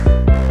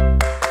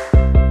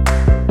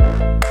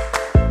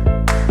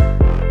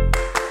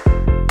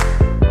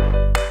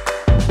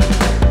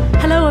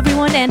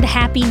and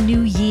Happy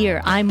New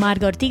Year. I'm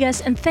Margo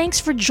Ortigas, and thanks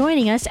for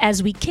joining us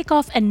as we kick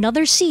off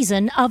another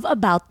season of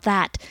About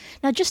That.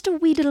 Now, just a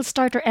wee little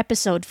starter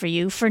episode for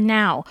you for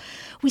now.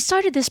 We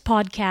started this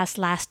podcast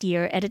last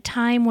year at a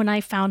time when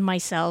I found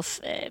myself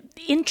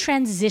in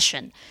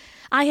transition.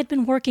 I had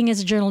been working as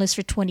a journalist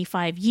for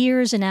 25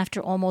 years, and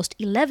after almost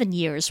 11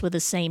 years with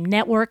the same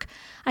network,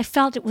 I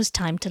felt it was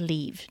time to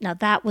leave. Now,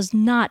 that was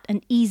not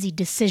an easy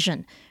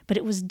decision, but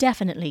it was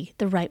definitely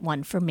the right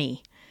one for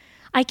me.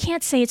 I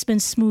can't say it's been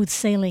smooth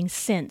sailing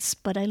since,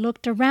 but I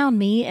looked around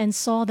me and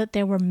saw that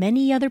there were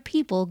many other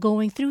people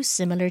going through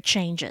similar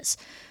changes.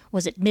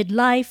 Was it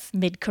midlife,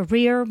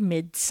 mid-career,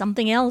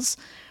 mid-something else?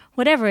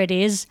 Whatever it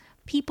is,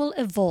 people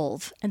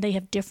evolve, and they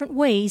have different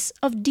ways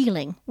of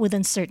dealing with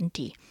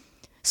uncertainty.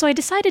 So I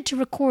decided to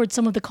record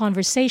some of the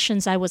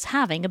conversations I was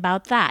having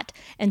about that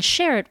and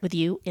share it with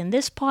you in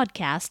this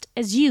podcast,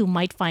 as you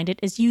might find it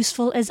as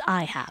useful as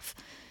I have.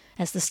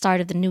 As the start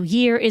of the new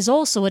year is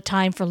also a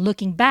time for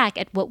looking back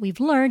at what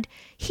we've learned,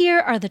 here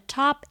are the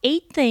top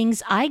 8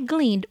 things I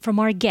gleaned from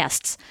our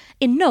guests,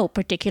 in no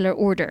particular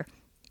order.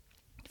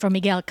 From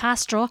Miguel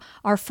Castro,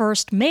 our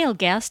first male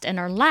guest and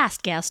our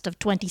last guest of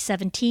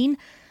 2017,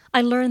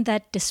 I learned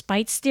that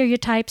despite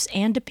stereotypes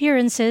and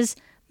appearances,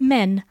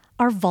 men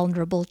are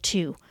vulnerable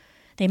too.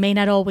 They may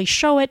not always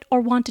show it or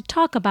want to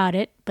talk about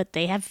it, but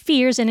they have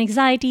fears and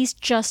anxieties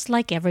just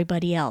like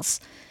everybody else.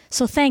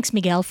 So thanks,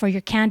 Miguel, for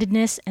your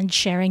candidness and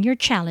sharing your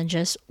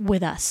challenges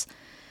with us.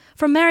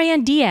 From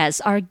Marianne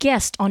Diaz, our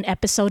guest on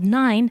episode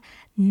 9,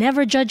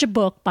 never judge a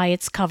book by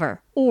its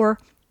cover, or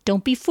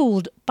don't be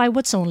fooled by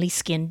what's only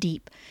skin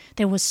deep.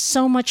 There was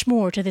so much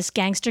more to this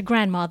gangster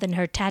grandma than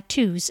her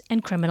tattoos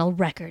and criminal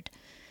record.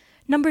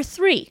 Number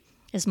 3.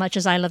 As much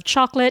as I love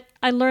chocolate,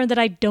 I learned that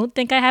I don't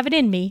think I have it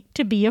in me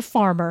to be a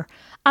farmer.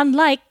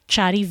 Unlike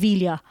Chari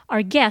Villa,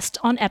 our guest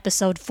on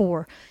episode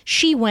 4,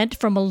 she went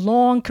from a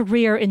long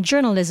career in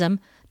journalism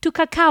to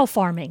cacao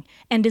farming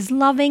and is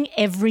loving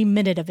every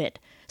minute of it.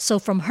 So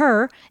from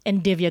her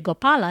and Divya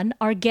Gopalan,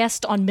 our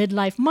guest on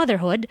midlife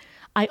motherhood,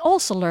 I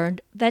also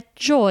learned that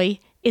joy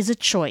is a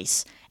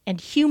choice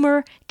and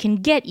humor can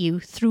get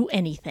you through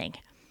anything.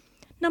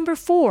 Number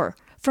 4,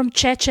 from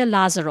Cheche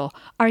Lazaro,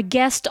 our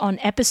guest on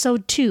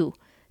episode 2,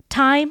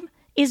 time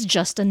is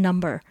just a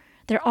number.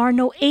 There are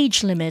no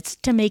age limits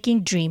to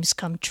making dreams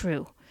come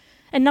true.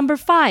 And number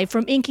 5,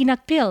 from Inky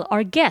Nakpil,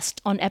 our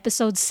guest on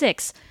episode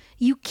 6,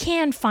 you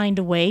can find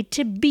a way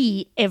to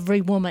be every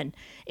woman.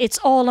 It's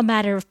all a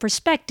matter of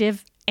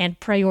perspective and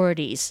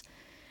priorities.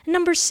 And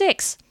number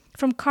 6,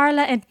 from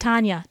Carla and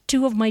Tanya,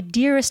 2 of my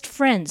dearest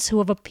friends who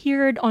have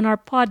appeared on our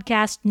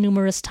podcast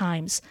numerous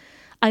times.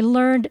 I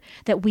learned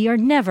that we are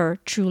never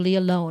truly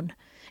alone.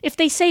 If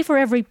they say for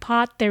every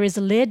pot there is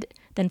a lid,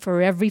 then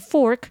for every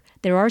fork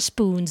there are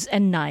spoons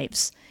and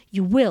knives.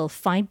 You will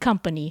find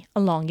company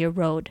along your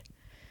road.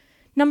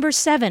 Number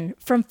 7,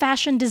 from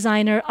fashion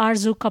designer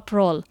Arzu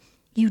Caprol,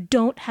 you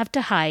don't have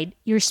to hide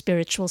your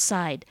spiritual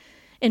side.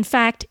 In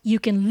fact, you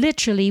can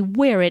literally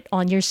wear it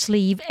on your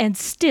sleeve and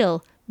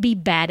still be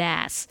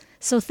badass.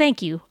 So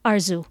thank you,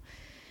 Arzu.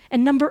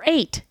 And number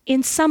 8,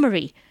 in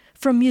summary,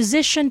 from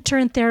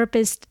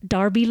musician-turned-therapist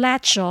Darby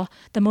Latshaw,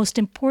 the most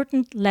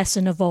important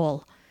lesson of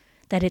all,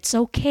 that it's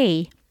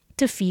okay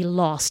to feel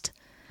lost.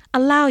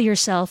 Allow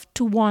yourself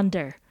to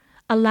wander.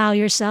 Allow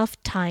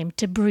yourself time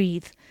to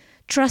breathe.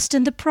 Trust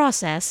in the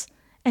process,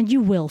 and you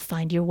will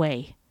find your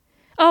way.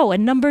 Oh,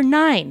 and number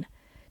 9.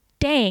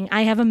 Dang,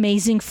 I have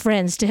amazing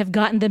friends to have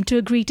gotten them to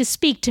agree to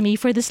speak to me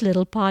for this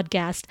little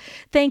podcast.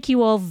 Thank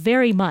you all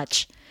very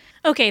much.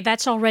 Okay,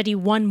 that's already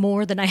one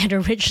more than I had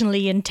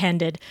originally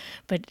intended,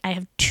 but I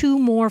have 2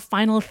 more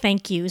final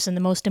thank yous, and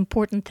the most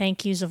important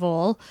thank yous of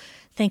all.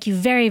 Thank you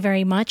very,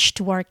 very much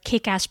to our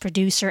kick-ass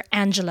producer,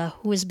 Angela,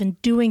 who has been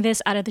doing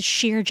this out of the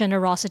sheer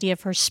generosity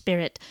of her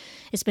spirit.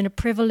 It's been a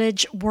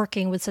privilege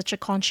working with such a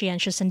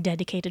conscientious and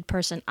dedicated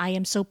person. I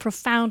am so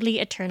profoundly,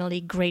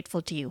 eternally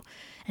grateful to you.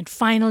 And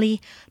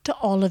finally, to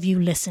all of you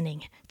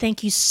listening,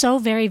 thank you so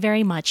very,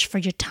 very much for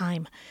your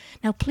time.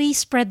 Now, please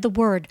spread the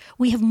word.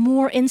 We have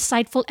more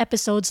insightful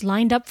episodes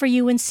lined up for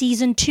you in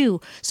Season 2,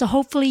 so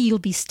hopefully you'll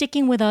be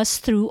sticking with us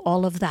through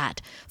all of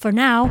that. For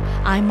now,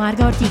 I'm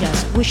Marga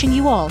Ortigas, wishing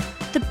you all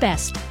the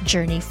best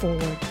journey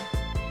forward.